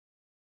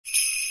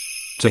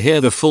To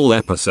hear the full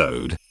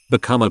episode,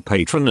 become a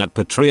patron at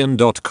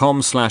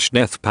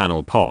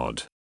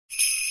patreon.com/deathpanelpod.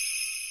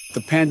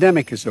 The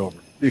pandemic is over.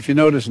 If you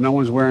notice, no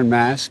one's wearing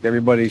masks.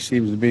 Everybody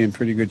seems to be in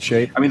pretty good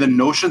shape. I mean, the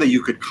notion that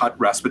you could cut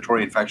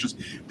respiratory infections,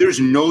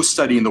 there's no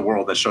study in the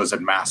world that shows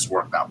that masks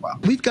work that well.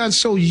 We've got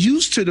so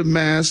used to the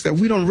mask that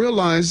we don't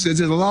realize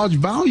there's a large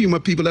volume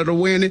of people that are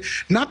wearing it,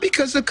 not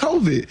because of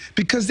COVID,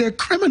 because they're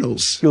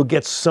criminals. You'll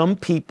get some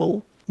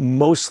people,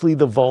 mostly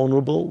the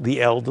vulnerable, the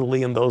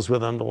elderly, and those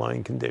with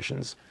underlying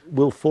conditions,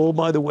 will fall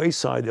by the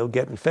wayside. They'll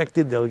get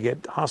infected, they'll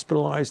get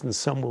hospitalized, and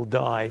some will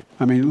die.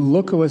 I mean,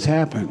 look at what's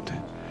happened.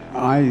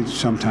 I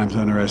sometimes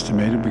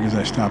underestimate it because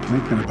I stopped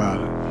thinking about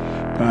it,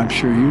 but I'm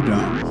sure you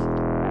don't.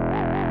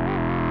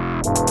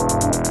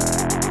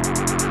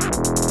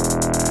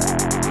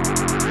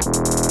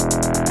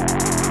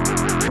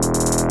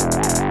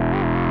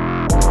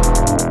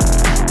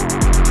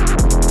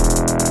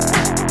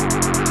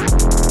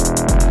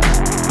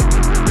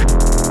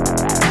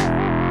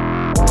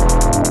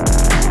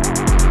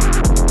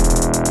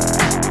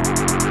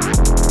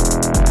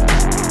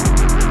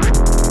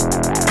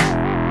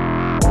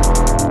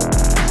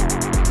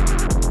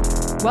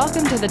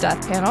 Welcome to the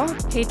Death Panel.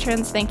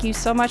 Patrons, thank you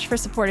so much for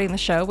supporting the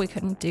show. We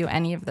couldn't do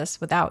any of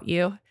this without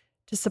you.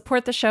 To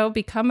support the show,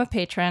 become a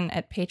patron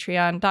at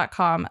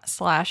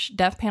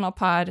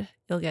patreon.com/deathpanelpod.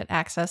 You'll get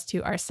access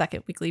to our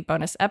second weekly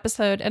bonus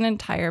episode and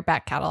entire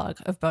back catalog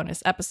of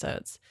bonus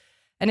episodes.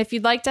 And if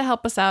you'd like to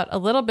help us out a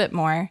little bit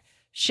more,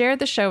 share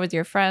the show with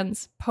your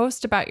friends,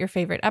 post about your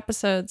favorite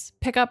episodes,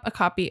 pick up a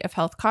copy of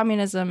Health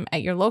Communism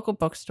at your local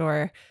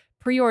bookstore,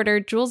 pre-order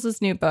Jules'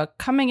 new book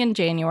coming in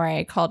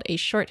January called A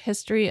Short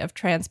History of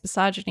Trans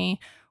Misogyny,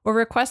 or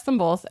request them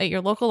both at your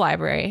local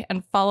library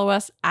and follow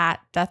us at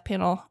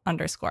deathpanel_.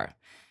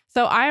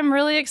 So I'm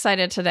really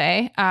excited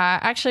today.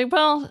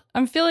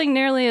 I'm feeling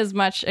nearly as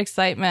much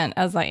excitement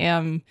as I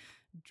am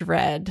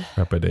dread.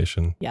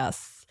 Trepidation.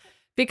 Yes.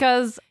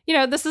 Because,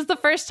 this is the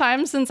first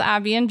time since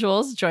Abby and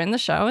Jules joined the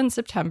show in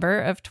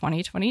September of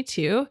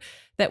 2022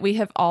 that we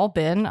have all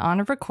been on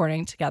a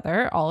recording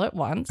together all at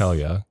once. Hell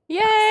yeah.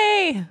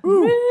 Yay!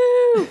 Woo!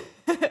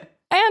 And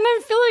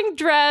I'm feeling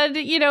dread,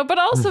 but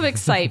also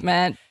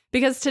excitement,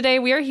 because today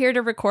we are here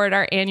to record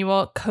our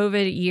annual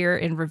COVID Year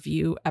in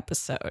Review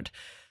episode.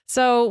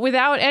 So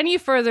without any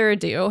further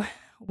ado,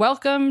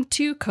 welcome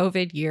to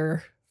COVID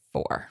Year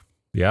 4.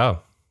 Yeah.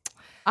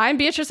 I'm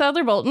Beatrice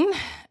Adler-Bolton,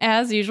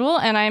 as usual,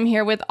 and I'm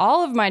here with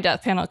all of my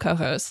Death Panel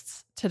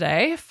co-hosts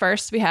today.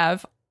 First, we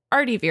have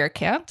Artie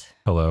Vierkant.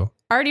 Hello.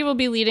 Artie will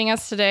be leading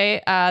us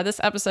today.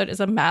 This episode is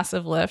a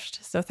massive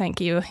lift, so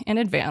thank you in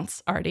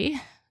advance, Artie.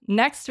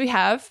 Next, we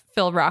have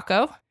Phil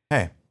Rocco.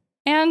 Hey.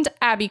 And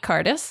Abby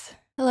Cardis.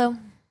 Hello.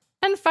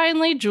 And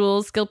finally,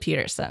 Jules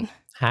Gill-Peterson.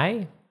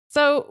 Hi.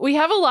 So we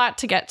have a lot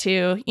to get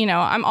to.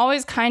 I'm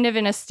always kind of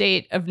in a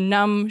state of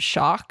numb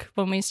shock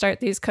when we start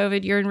these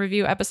COVID Year in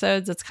Review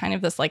episodes. It's kind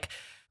of this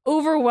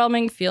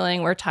overwhelming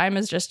feeling where time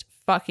is just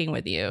fucking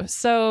with you.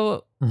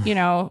 So,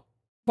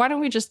 why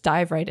don't we just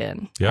dive right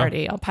in? Yeah.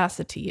 Artie, I'll pass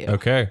it to you.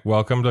 Okay.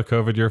 Welcome to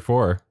COVID Year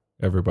 4,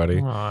 everybody.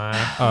 I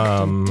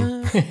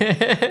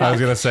was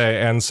going to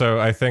say, and so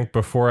I think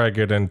before I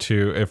get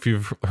into, if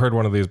you've heard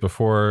one of these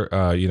before,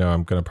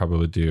 I'm going to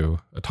probably do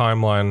a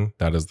timeline.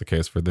 That is the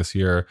case for this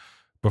year.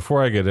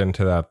 Before I get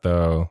into that,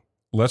 though,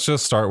 let's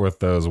just start with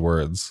those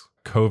words.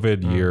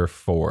 COVID Year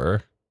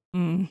 4.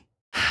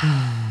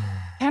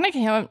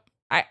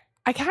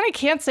 I kind of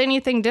can't say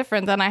anything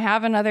different than I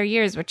have in other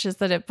years, which is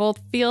that it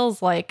both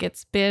feels like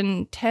it's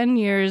been 10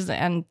 years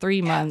and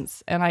 3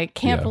 months. And I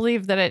can't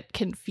believe that it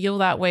can feel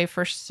that way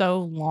for so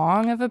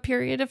long of a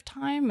period of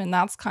time. And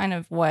that's kind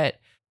of what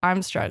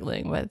I'm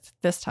struggling with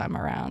this time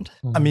around.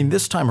 I mean,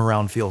 this time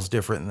around feels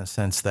different in the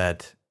sense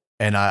that,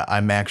 and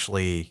I'm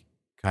actually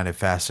kind of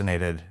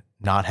fascinated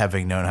not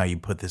having known how you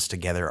put this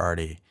together,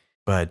 Artie.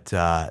 But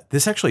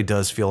this actually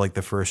does feel like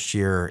the first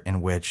year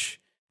in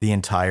which the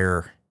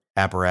entire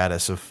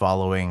apparatus of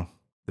following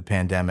the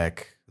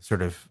pandemic,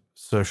 sort of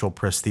social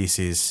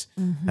prostheses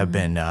have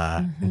been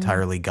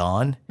entirely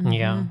gone.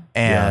 Yeah.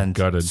 And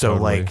gutted, so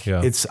totally.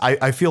 It's,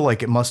 I feel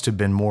like it must have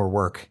been more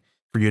work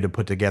for you to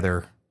put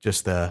together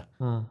just the,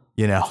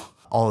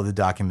 all of the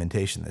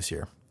documentation this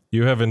year.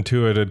 You have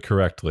intuited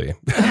correctly.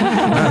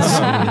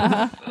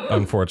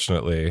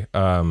 Unfortunately.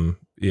 Yeah.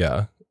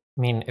 I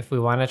mean, if we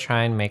want to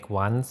try and make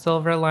one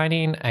silver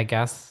lining, I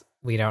guess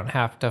we don't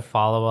have to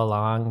follow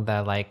along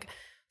the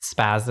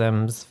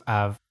spasms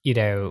of,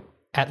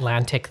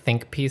 Atlantic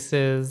think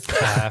pieces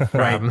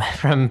from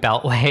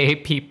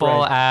Beltway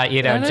people,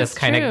 just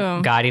kind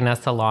of guiding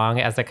us along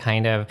as a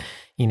kind of,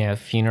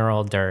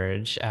 funeral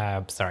dirge.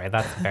 Sorry,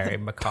 that's very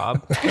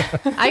macabre.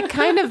 I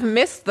kind of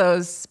miss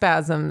those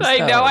spasms. I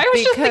know. I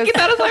was just thinking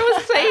that as I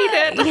was saying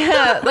it.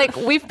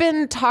 Yeah, we've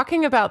been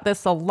talking about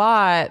this a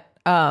lot.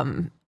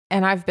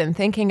 And I've been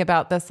thinking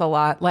about this a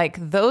lot.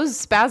 Those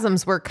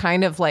spasms were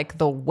kind of like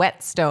the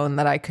whetstone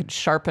that I could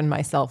sharpen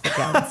myself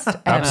against.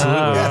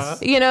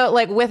 Absolutely.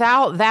 Yes.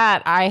 Without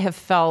that, I have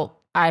felt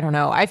I don't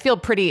know. I feel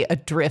pretty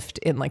adrift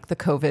in like the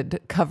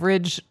COVID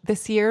coverage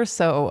this year.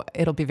 So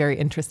it'll be very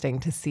interesting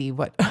to see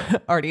what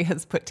Artie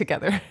has put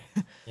together.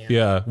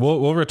 Yeah,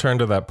 we'll return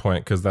to that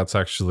point because that's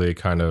actually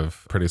kind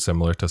of pretty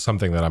similar to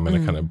something that I'm going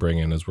to kind of bring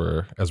in as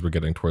we're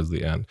getting towards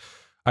the end.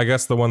 I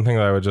guess the one thing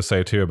that I would just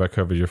say too about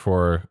COVID year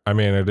 4, I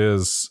mean, it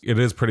is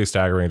pretty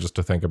staggering just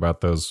to think about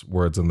those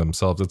words in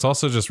themselves. It's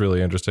also just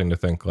really interesting to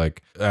think,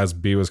 like, as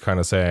B was kind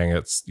of saying,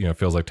 it's,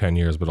 feels like 10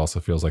 years, but also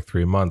feels like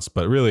 3 months.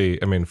 But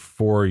really, I mean,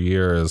 4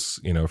 years,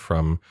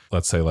 from,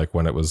 let's say, like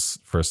when it was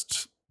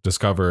first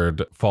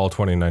discovered, fall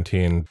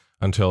 2019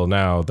 until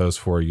now, those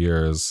 4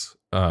 years,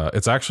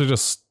 it's actually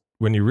just,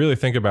 when you really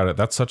think about it,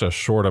 that's such a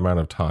short amount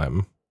of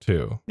time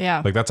too.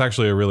 Yeah. Like that's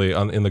actually a really,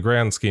 in the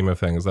grand scheme of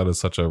things, that is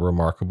such a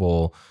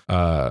remarkably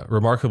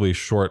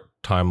short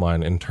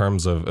timeline in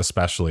terms of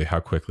especially how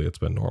quickly it's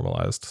been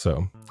normalized.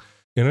 So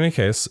in any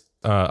case,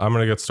 I'm going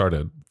to get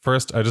started.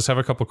 First, I just have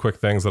a couple quick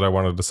things that I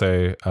wanted to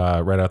say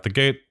right out the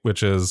gate,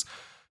 which is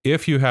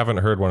if you haven't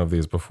heard one of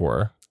these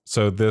before,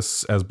 so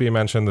this, as B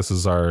mentioned, this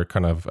is our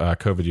kind of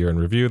COVID year in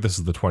review. This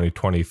is the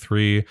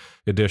 2023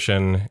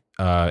 edition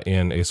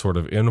in a sort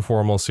of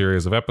informal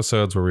series of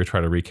episodes where we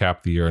try to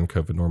recap the year in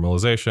COVID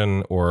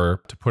normalization,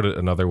 or to put it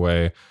another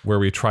way, where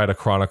we try to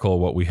chronicle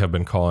what we have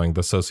been calling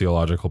the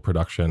sociological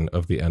production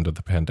of the end of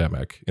the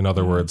pandemic. In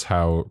other words,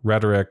 how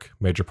rhetoric,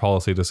 major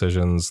policy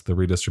decisions, the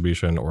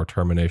redistribution or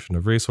termination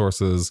of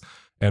resources,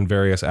 and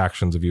various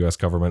actions of U.S.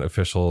 government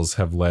officials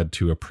have led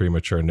to a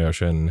premature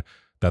notion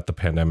that the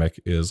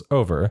pandemic is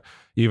over.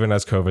 Even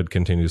as COVID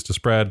continues to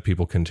spread,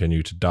 people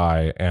continue to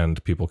die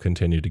and people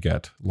continue to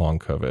get long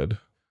COVID.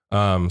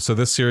 So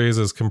this series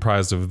is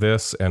comprised of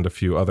this and a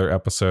few other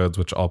episodes,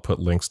 which I'll put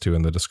links to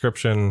in the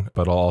description,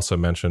 but I'll also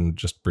mention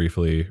just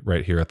briefly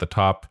right here at the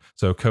top.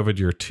 So COVID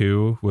Year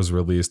 2 was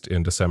released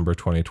in December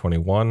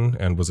 2021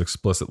 and was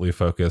explicitly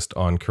focused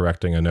on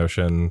correcting a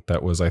notion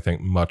that was, I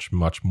think, much,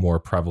 much more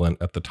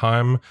prevalent at the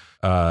time,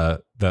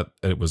 that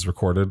it was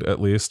recorded at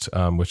least,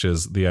 which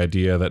is the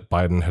idea that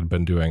Biden had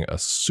been doing a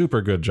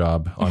super good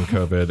job on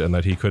COVID and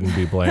that he couldn't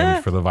be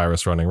blamed for the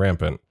virus running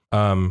rampant.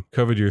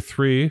 COVID Year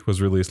 3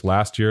 was released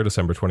last year,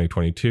 December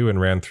 2022,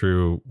 and ran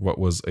through what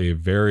was a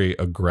very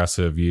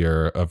aggressive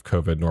year of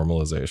COVID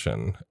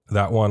normalization.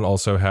 That one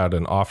also had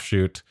an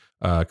offshoot,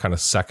 kind of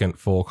second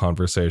full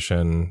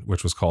conversation,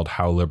 which was called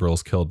How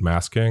Liberals Killed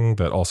Masking,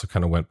 that also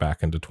kind of went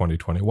back into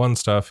 2021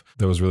 stuff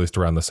that was released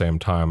around the same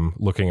time,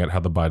 looking at how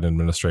the Biden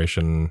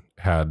administration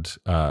had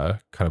kind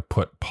of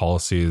put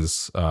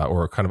policies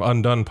or kind of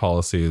undone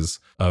policies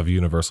of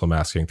universal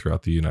masking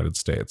throughout the United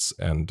States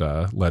and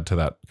led to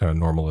that kind of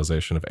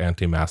normalization of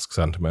anti-mask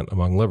sentiment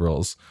among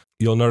liberals.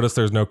 You'll notice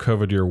there's no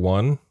COVID Year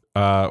 1,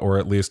 or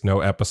at least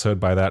no episode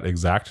by that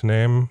exact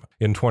name.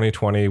 In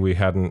 2020, we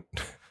hadn't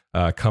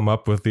come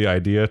up with the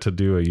idea to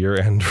do a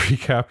year-end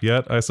recap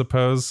yet, I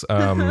suppose.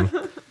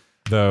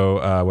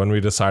 Though when we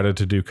decided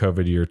to do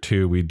COVID Year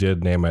 2, we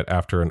did name it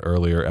after an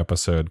earlier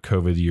episode,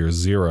 COVID Year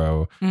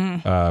 0,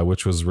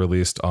 which was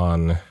released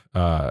on,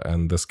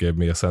 and this gave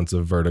me a sense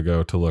of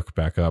vertigo to look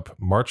back up,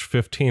 March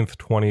 15th,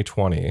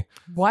 2020.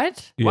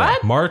 What? Yeah,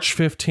 What? March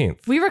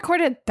 15th. We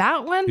recorded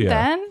that one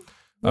then?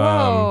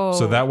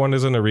 So that one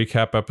isn't a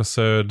recap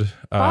episode.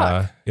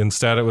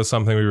 Instead, it was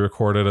something we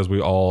recorded as we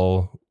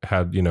all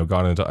had,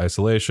 gone into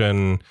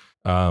isolation.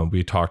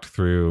 We talked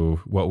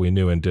through what we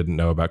knew and didn't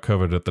know about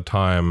COVID at the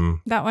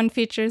time. That one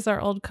features our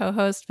old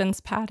co-host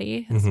Vince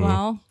Patty as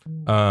well.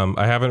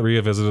 I haven't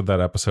revisited that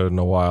episode in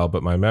a while,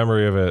 but my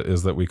memory of it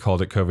is that we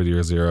called it COVID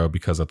Year 0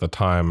 because at the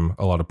time,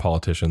 a lot of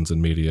politicians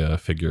and media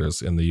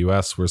figures in the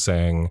US were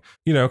saying,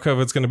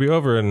 COVID's going to be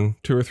over in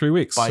 2 or 3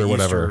 weeks by or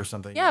whatever. Easter or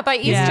something. Yeah, by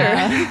Easter.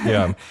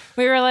 Yeah.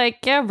 We were like,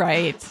 yeah,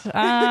 right.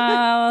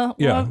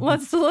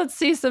 Let's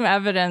see some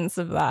evidence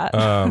of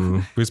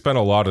that. We spent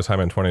a lot of time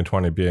in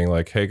 2020 being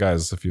like, hey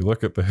guys, if you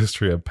look at the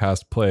history of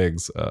past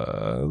plagues,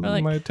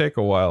 it might take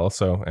a while.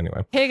 So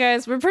anyway. Hey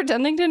guys, we're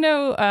pretending to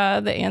know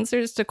the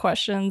answers to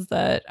questions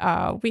that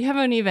we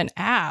haven't even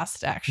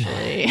asked,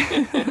 actually.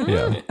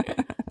 Yeah.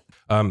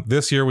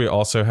 This year, we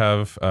also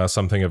have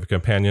something of a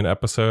companion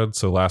episode.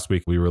 So last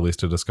week, we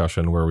released a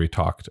discussion where we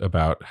talked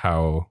about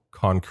how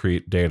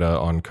concrete data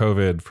on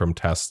COVID, from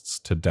tests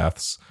to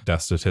death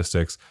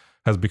statistics,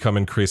 has become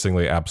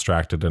increasingly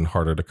abstracted and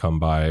harder to come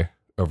by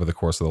over the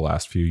course of the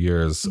last few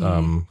years,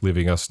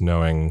 leaving us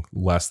knowing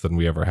less than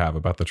we ever have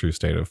about the true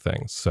state of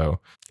things. So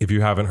if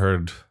you haven't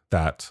heard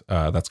that,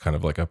 that's kind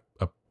of like a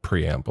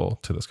preamble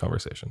to this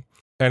conversation.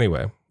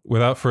 Anyway,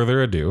 without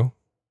further ado,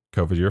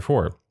 COVID Year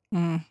 4.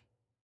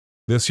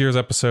 This year's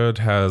episode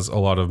has a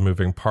lot of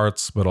moving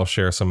parts, but I'll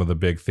share some of the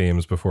big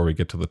themes before we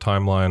get to the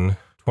timeline.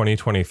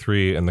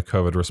 2023 and the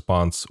COVID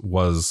response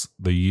was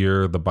the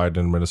year the Biden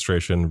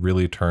administration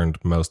really turned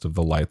most of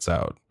the lights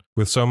out.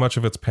 With so much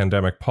of its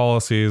pandemic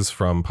policies,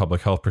 from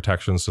public health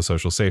protections to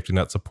social safety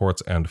net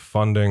supports and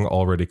funding,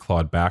 already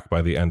clawed back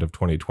by the end of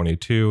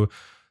 2022,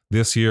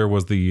 this year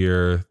was the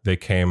year they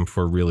came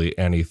for really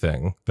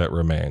anything that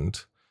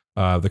remained.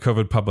 The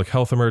COVID public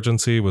health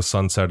emergency was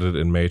sunsetted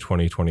in May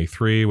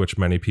 2023, which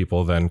many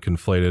people then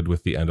conflated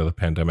with the end of the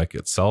pandemic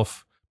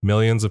itself.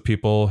 Millions of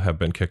people have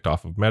been kicked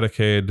off of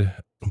Medicaid,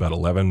 about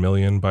 11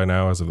 million by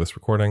now as of this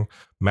recording.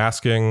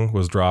 Masking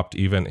was dropped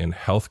even in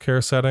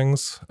healthcare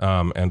settings,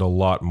 and a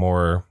lot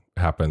more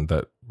happened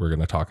that we're going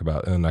to talk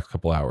about in the next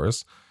couple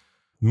hours.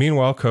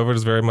 Meanwhile, COVID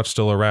is very much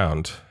still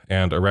around,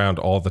 and around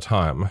all the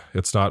time.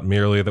 It's not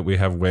merely that we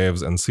have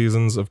waves and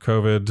seasons of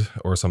COVID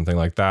or something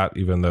like that,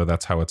 even though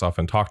that's how it's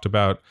often talked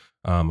about.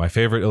 My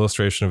favorite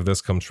illustration of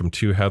this comes from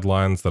two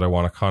headlines that I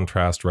want to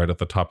contrast right at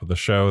the top of the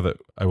show that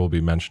I will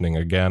be mentioning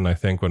again, I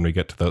think, when we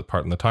get to the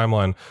part in the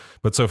timeline.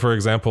 But so, for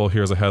example,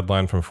 here's a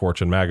headline from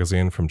Fortune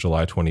magazine from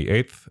July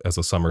 28th, as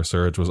a summer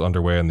surge was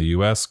underway in the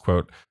US,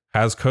 quote,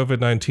 "Has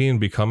COVID-19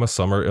 become a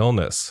summer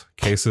illness?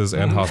 Cases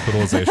and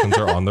hospitalizations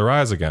are on the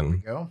rise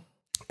again." Go.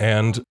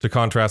 And to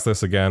contrast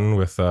this again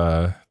with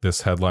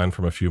this headline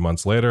from a few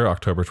months later,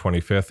 October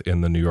 25th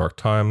in the New York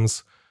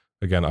Times,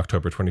 again,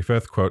 October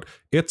 25th, quote,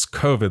 "It's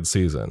COVID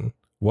season.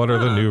 What are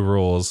the new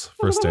rules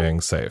for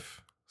staying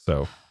safe?"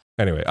 So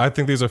anyway, I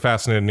think these are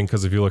fascinating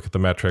because if you look at the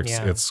metrics,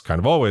 it's kind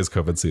of always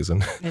COVID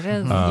season. It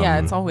is. Yeah,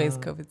 it's always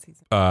COVID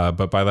season.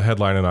 But by the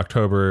headline in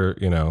October,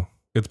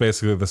 it's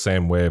basically the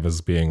same wave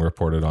as being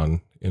reported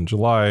on in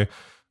July.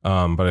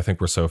 But I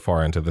think we're so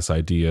far into this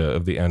idea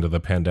of the end of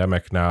the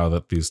pandemic now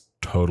that these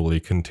totally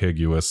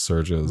contiguous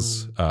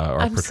surges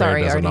are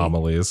portrayed as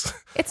anomalies.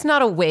 It's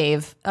not a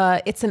wave.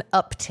 It's an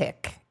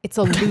uptick. It's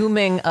a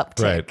looming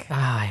uptick.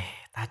 Right.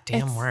 That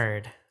damn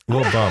word. A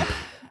little bump.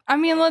 I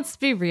mean, let's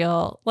be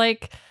real.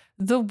 Like,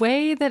 the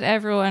way that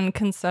everyone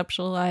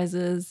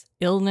conceptualizes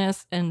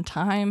illness and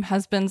time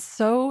has been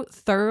so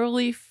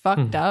thoroughly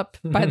fucked up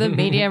by the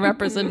media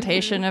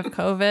representation of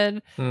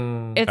COVID.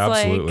 It's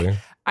Absolutely. like,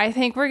 I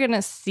think we're going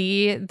to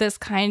see this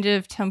kind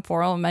of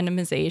temporal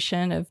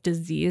minimization of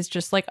disease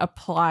just like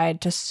applied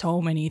to so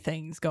many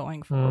things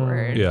going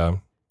forward. Yeah.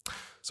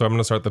 So I'm going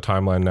to start the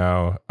timeline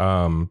now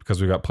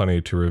because we've got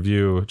plenty to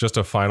review. Just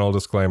a final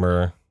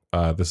disclaimer.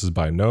 This is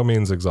by no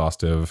means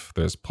exhaustive.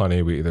 There's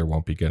plenty we either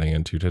won't be getting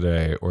into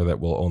today or that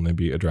we'll only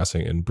be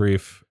addressing in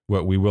brief.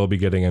 What we will be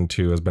getting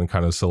into has been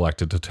kind of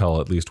selected to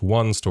tell at least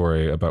one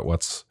story about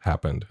what's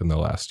happened in the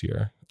last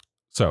year.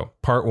 So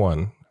part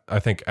one, I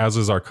think as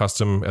is our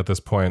custom at this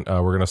point, we're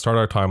going to start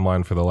our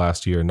timeline for the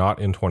last year, not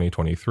in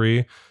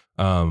 2023,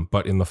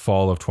 but in the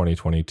fall of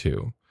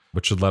 2022.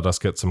 Which should let us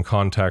get some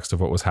context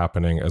of what was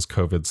happening as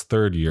COVID's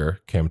third year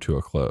came to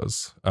a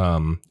close.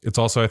 It's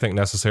also, I think,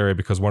 necessary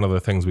because one of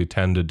the things we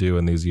tend to do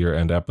in these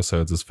year-end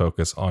episodes is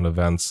focus on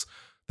events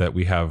that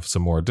we have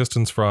some more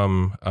distance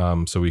from,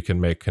 so we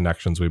can make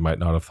connections we might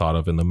not have thought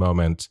of in the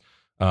moment.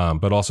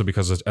 But also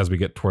because as we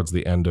get towards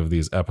the end of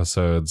these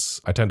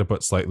episodes, I tend to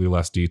put slightly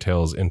less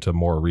details into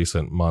more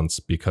recent months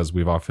because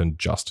we've often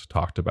just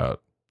talked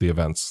about the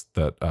events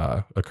that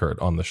occurred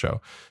on the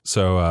show.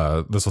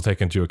 So this will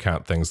take into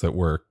account things that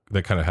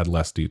kind of had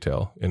less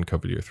detail in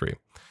COVID year 3.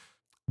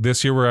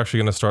 This year, we're actually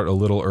going to start a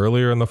little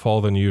earlier in the fall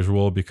than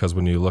usual because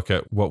when you look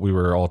at what we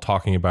were all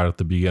talking about at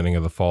the beginning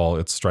of the fall,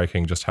 it's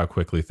striking just how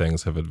quickly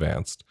things have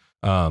advanced.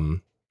 So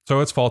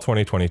it's fall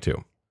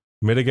 2022.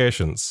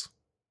 Mitigations.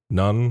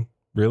 None,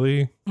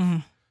 really.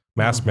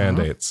 Mask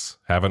mandates.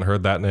 Haven't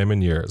heard that name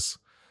in years.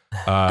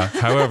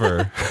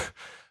 However,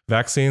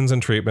 vaccines and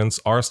treatments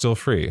are still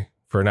free.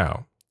 For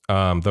now,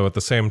 though at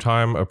the same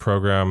time, a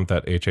program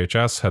that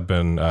HHS had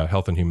been,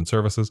 Health and Human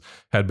Services,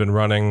 had been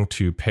running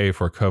to pay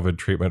for COVID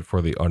treatment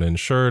for the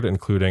uninsured,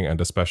 including and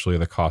especially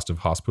the cost of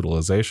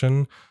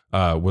hospitalization,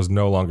 was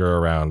no longer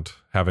around,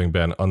 having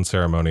been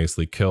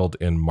unceremoniously killed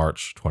in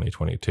March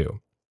 2022.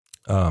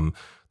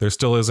 There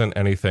still isn't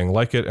anything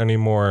like it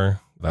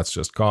anymore. That's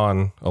just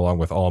gone, along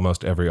with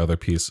almost every other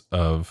piece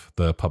of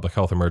the public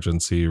health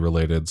emergency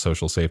related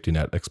social safety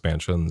net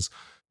expansions,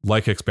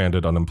 like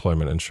expanded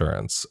unemployment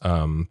insurance.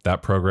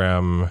 That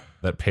program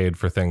that paid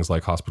for things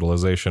like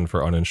hospitalization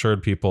for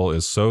uninsured people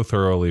is so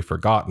thoroughly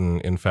forgotten,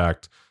 in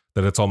fact,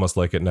 that it's almost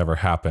like it never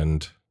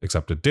happened,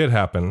 except it did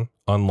happen,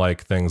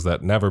 unlike things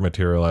that never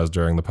materialized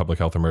during the public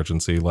health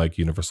emergency, like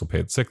universal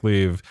paid sick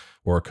leave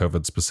or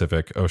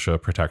COVID-specific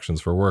OSHA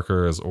protections for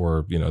workers,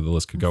 or, the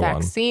list could go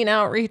on. Vaccine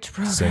outreach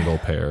program. Single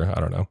payer, I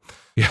don't know.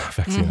 Yeah,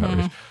 vaccine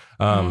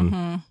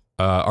outreach.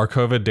 Our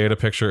COVID data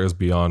picture is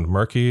beyond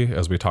murky,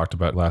 as we talked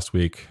about last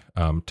week.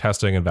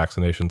 Testing and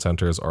vaccination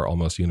centers are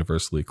almost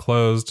universally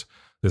closed.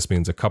 This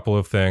means a couple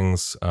of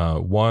things.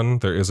 One,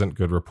 there isn't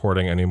good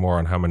reporting anymore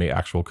on how many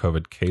actual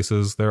COVID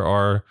cases there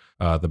are.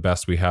 The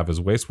best we have is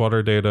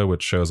wastewater data,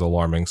 which shows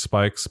alarming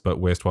spikes,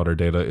 but wastewater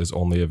data is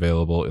only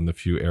available in the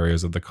few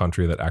areas of the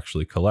country that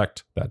actually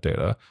collect that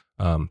data.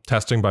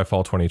 Testing by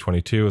fall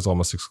 2022 is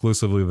almost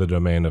exclusively the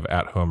domain of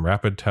at-home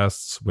rapid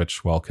tests,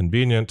 which, while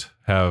convenient,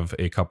 have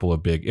a couple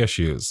of big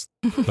issues.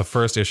 The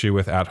first issue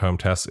with at-home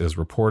tests is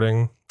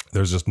reporting.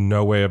 There's just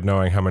no way of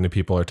knowing how many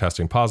people are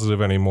testing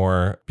positive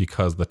anymore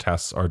because the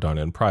tests are done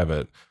in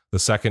private. The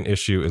second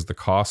issue is the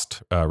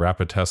cost.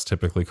 Rapid tests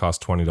typically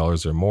cost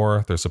 $20 or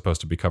more. They're supposed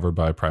to be covered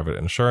by private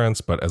insurance,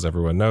 but as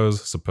everyone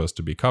knows, supposed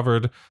to be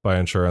covered by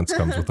insurance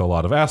comes with a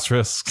lot of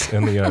asterisks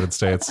in the United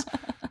States,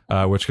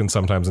 which can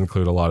sometimes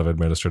include a lot of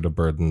administrative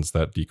burdens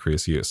that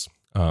decrease use.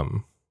 I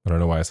don't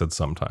know why I said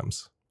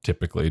sometimes.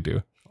 typically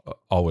do,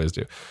 always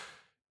do.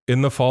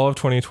 In the fall of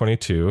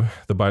 2022,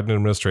 the Biden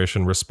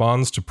administration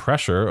responds to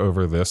pressure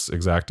over this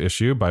exact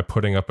issue by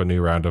putting up a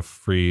new round of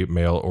free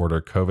mail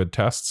order COVID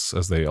tests,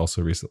 as they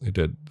also recently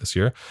did this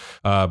year.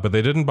 But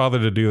they didn't bother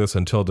to do this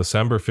until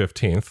December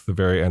 15th, the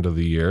very end of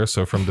the year.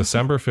 So from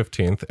December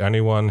 15th,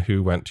 anyone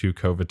who went to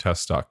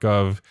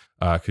covidtest.gov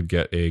could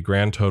get a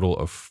grand total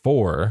of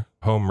 4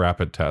 home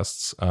rapid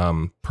tests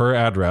per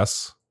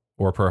address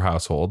or per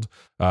household.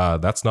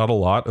 That's not a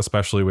lot,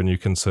 especially when you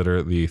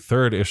consider the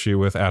third issue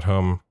with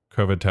at-home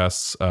COVID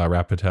tests,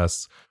 rapid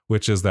tests,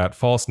 which is that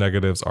false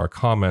negatives are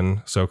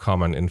common. So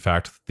common, in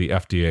fact, the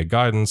FDA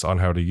guidance on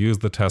how to use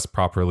the test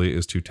properly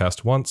is to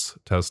test once,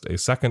 test a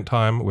second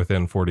time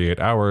within 48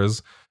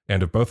 hours.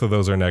 And if both of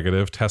those are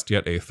negative, test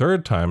yet a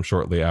third time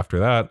shortly after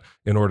that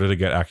in order to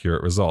get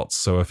accurate results.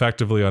 So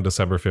effectively on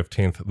December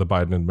 15th, the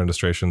Biden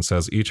administration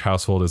says each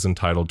household is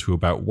entitled to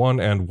about 1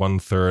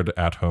 1/3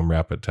 at-home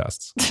rapid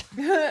tests.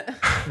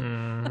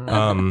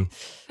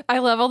 I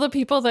love all the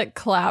people that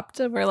clapped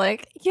and were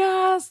like,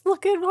 yes,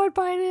 look at what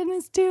Biden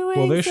is doing.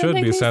 Well, they should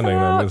be sending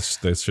them.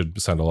 They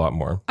should send a lot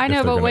more. I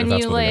know, but when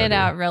you lay it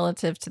out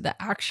relative to the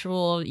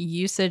actual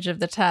usage of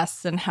the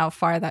tests and how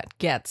far that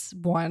gets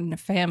one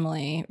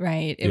family,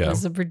 right? It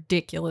was a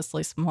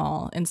ridiculously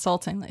small,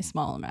 insultingly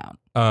small amount.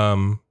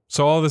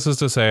 So all this is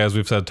to say, as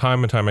we've said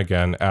time and time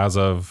again, as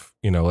of,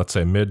 let's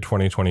say mid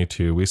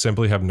 2022, we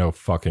simply have no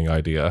fucking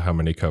idea how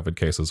many COVID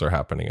cases are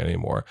happening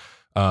anymore.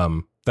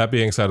 That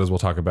being said, as we'll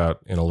talk about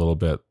in a little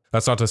bit,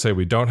 that's not to say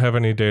we don't have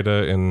any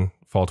data in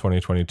fall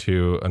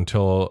 2022.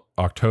 Until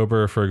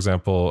October, for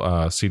example,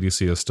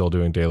 CDC is still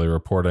doing daily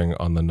reporting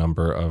on the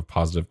number of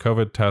positive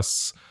COVID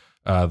tests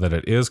that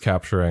it is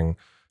capturing,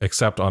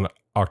 except on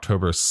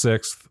October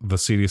 6th, the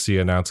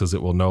CDC announces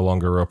it will no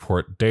longer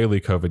report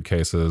daily COVID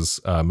cases,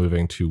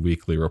 moving to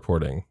weekly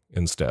reporting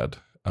instead.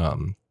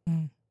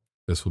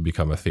 This will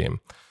become a theme.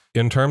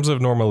 In terms of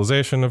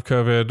normalization of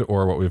COVID,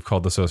 or what we've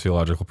called the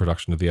sociological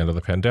production at the end of the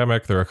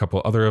pandemic, there are a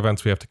couple other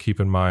events we have to keep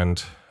in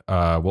mind.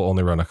 We'll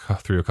only run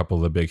through a couple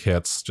of the big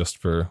hits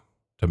just to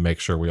make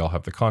sure we all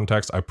have the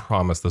context. I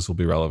promise this will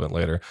be relevant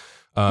later.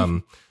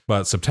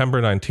 But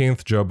September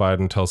 19th, Joe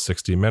Biden tells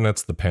 60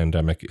 Minutes the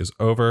pandemic is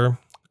over.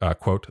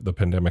 Quote, the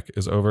pandemic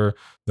is over.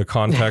 The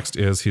context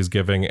is he's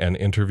giving an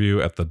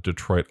interview at the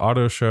Detroit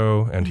Auto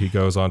Show, and he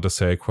goes on to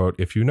say, quote,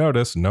 if you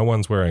notice, no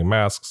one's wearing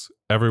masks.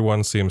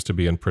 Everyone seems to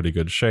be in pretty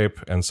good shape,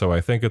 and so I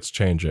think it's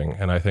changing,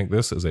 and I think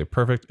this is a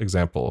perfect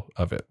example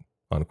of it,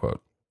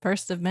 unquote.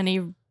 First of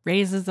many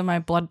raises in my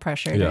blood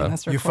pressure during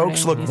this recording. You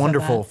folks look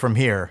wonderful from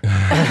here.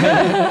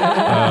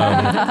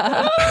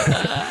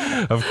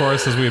 Of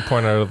course, as we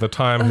pointed out at the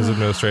time, his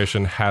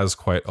administration has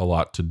quite a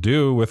lot to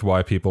do with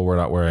why people were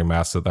not wearing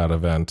masks at that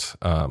event.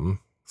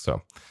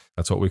 So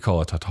that's what we call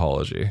a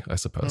tautology, I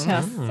suppose.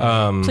 Yes.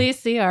 Please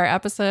see our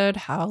episode,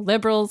 How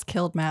Liberals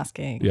Killed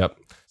Masking. Yep.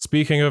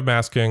 Speaking of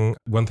masking,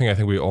 one thing I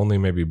think we only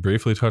maybe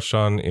briefly touched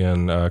on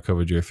in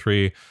COVID Year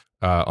 3,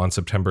 on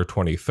September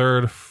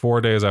 23rd,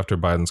 4 days after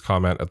Biden's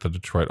comment at the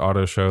Detroit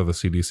Auto Show, the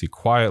CDC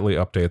quietly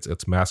updates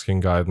its masking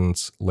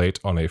guidance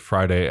late on a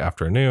Friday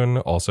afternoon,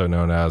 also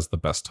known as the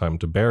best time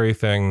to bury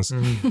things.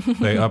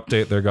 They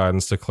update their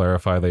guidance to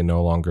clarify they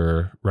no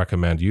longer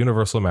recommend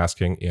universal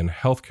masking in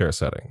healthcare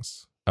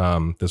settings.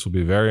 This will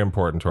be very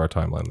important to our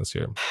timeline this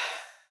year.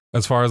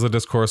 As far as the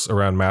discourse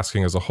around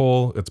masking as a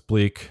whole, it's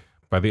bleak.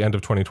 By the end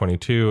of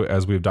 2022,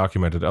 as we've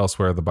documented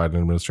elsewhere, the Biden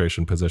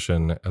administration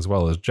position, as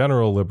well as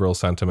general liberal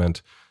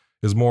sentiment,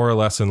 is more or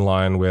less in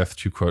line with,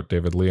 to quote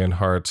David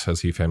Leonhardt,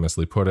 as he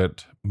famously put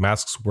it,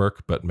 masks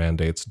work, but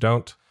mandates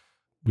don't.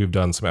 We've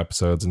done some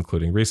episodes,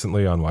 including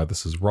recently, on why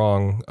this is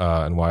wrong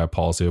and why a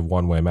policy of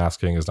one-way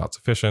masking is not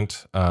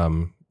sufficient, a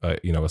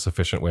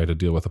sufficient way to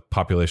deal with a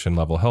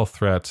population-level health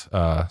threat.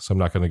 So I'm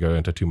not going to go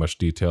into too much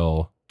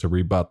detail to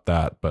rebut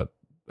that, but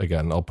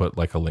again, I'll put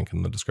like a link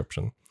in the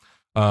description.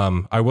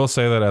 I will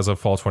say that as of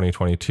fall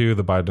 2022,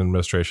 the Biden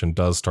administration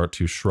does start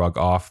to shrug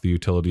off the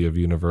utility of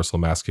universal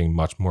masking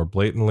much more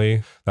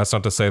blatantly. That's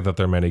not to say that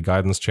their many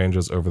guidance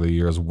changes over the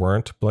years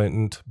weren't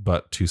blatant,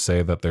 but to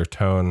say that their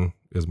tone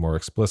is more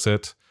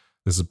explicit.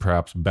 This is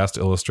perhaps best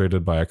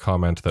illustrated by a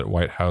comment that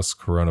White House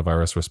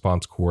coronavirus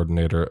response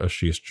coordinator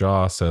Ashish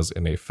Jha says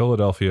in a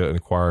Philadelphia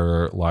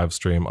Inquirer live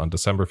stream on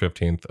December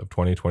 15th of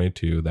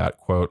 2022 that,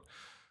 quote,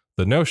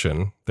 the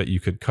notion that you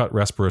could cut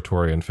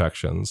respiratory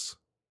infections,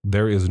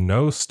 there is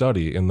no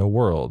study in the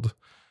world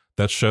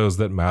that shows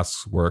that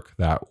masks work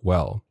that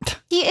well.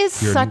 He is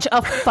such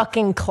a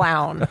fucking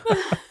clown.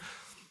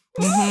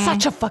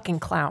 Such a fucking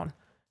clown.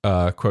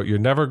 Quote, you're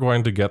never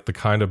going to get the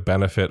kind of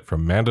benefit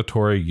from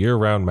mandatory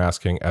year-round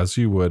masking as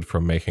you would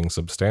from making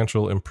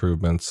substantial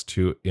improvements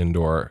to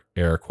indoor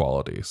air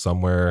quality.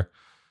 Somewhere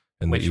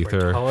in the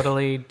ether. We're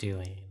totally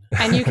doing.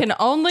 And you can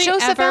only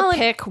Joseph ever Allen,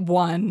 pick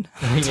one.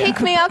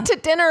 Take me out to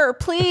dinner,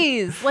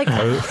 please. Like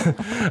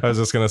I was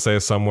just going to say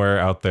somewhere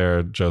out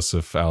there,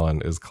 Joseph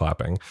Allen is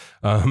clapping.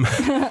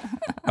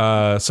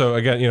 So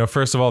again,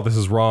 first of all, this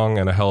is wrong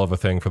and a hell of a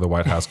thing for the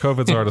White House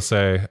COVID czar to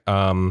say.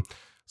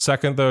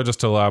 Second, though,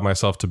 just to allow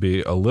myself to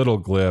be a little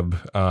glib,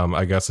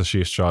 I guess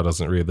Ashish Jha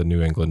doesn't read the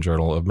New England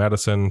Journal of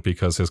Medicine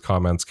because his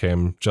comments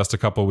came just a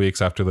couple weeks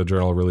after the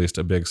journal released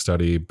a big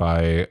study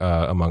by,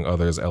 among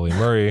others, Ellie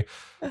Murray,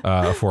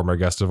 a former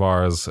guest of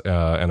ours,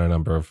 and a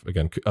number of,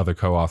 again, other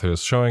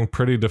co-authors, showing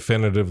pretty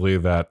definitively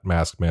that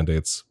mask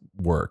mandates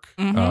work.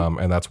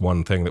 And that's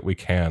one thing that we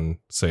can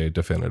say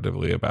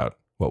definitively about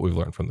what we've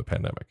learned from the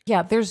pandemic.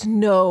 Yeah, there's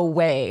no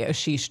way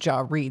Ashish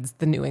Jha reads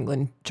the New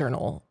England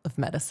Journal of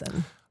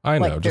Medicine. I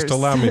know, just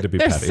allow me to be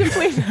petty. There's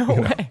simply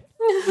no way.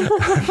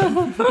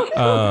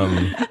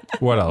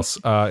 What else?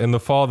 In the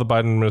fall, the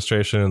Biden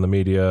administration and the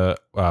media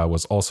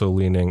was also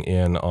leaning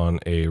in on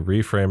a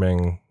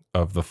reframing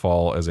of the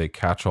fall as a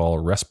catch-all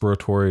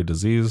respiratory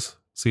disease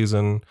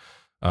season.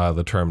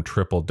 The term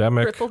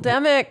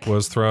triple-demic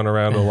was thrown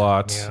around a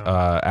lot,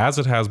 as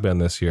it has been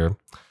this year.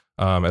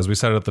 As we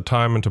said at the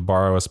time, and to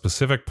borrow a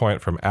specific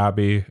point from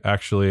Abby,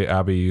 actually,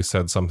 Abby, you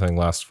said something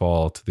last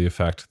fall to the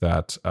effect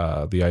that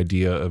the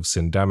idea of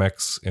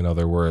syndemics, in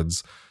other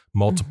words,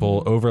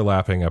 multiple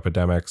overlapping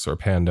epidemics or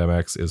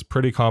pandemics, is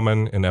pretty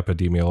common in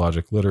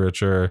epidemiologic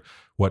literature.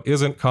 What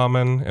isn't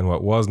common and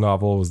what was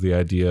novel was the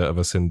idea of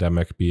a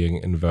syndemic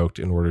being invoked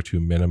in order to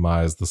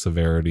minimize the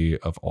severity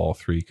of all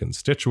three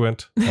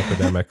constituent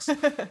epidemics.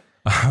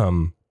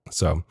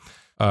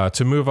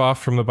 To move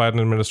off from the Biden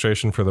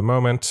administration for the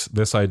moment,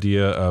 this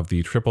idea of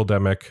the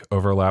triple-demic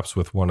overlaps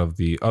with one of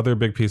the other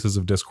big pieces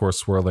of discourse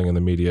swirling in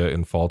the media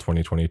in fall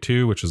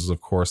 2022, which is, of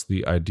course,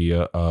 the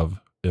idea of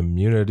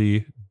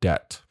immunity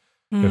debt.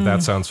 If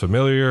that sounds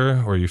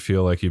familiar or you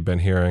feel like you've been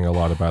hearing a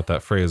lot about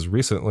that phrase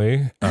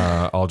recently,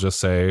 I'll just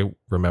say,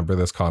 remember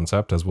this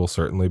concept, as we'll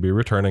certainly be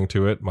returning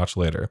to it much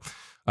later.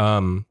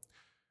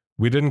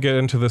 We didn't get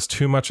into this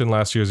too much in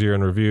last year's Year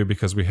in Review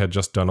because we had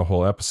just done a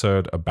whole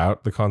episode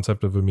about the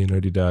concept of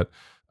immunity debt.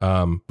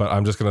 But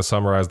I'm just going to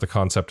summarize the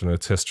concept and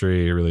its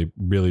history really,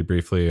 really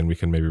briefly, and we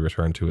can maybe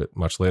return to it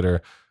much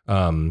later.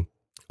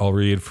 I'll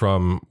read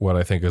from what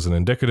I think is an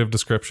indicative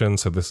description.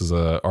 So this is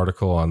an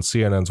article on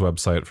CNN's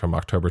website from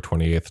October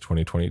 28th,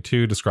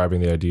 2022,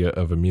 describing the idea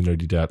of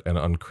immunity debt and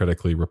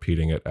uncritically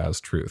repeating it as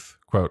truth.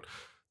 Quote,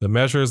 "The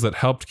measures that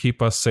helped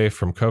keep us safe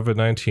from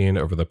COVID-19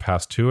 over the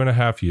past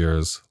 2.5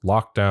 years,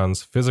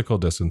 lockdowns, physical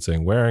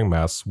distancing, wearing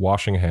masks,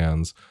 washing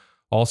hands,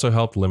 also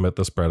helped limit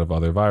the spread of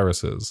other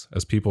viruses.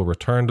 As people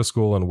return to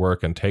school and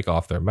work and take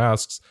off their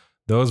masks,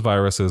 those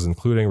viruses,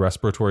 including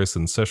respiratory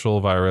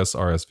syncytial virus,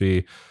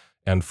 RSV,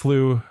 and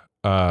flu,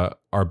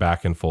 are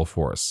back in full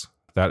force.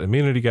 That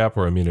immunity gap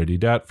or immunity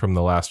debt from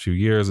the last few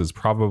years is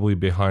probably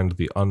behind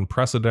the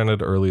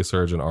unprecedented early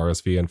surge in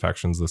RSV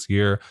infections this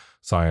year,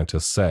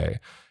 scientists say.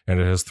 And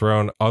it has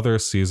thrown other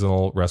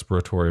seasonal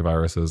respiratory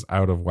viruses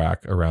out of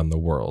whack around the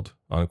world,"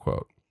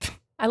 unquote.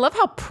 I love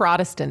how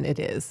Protestant it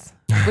is,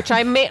 which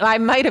I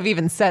might have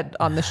even said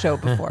on the show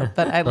before,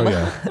 but I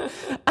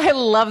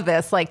love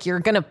this. Like, you're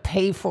going to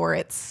pay for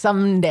it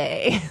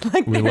someday.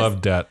 Like, we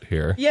love debt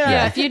here.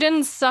 Yeah, if you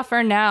didn't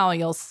suffer now,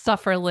 you'll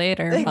suffer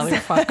later,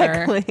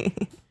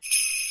 motherfucker.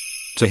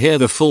 To hear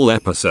the full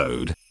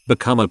episode,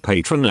 become a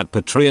patron at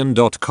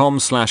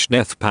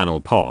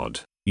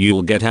patreon.com/deathpanelpod.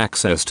 You'll get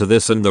access to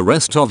this and the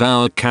rest of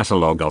our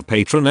catalog of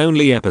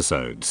patron-only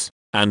episodes,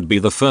 and be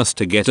the first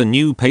to get a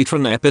new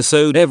patron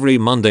episode every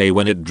Monday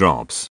when it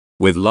drops.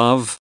 With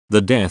love,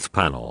 the Death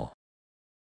Panel.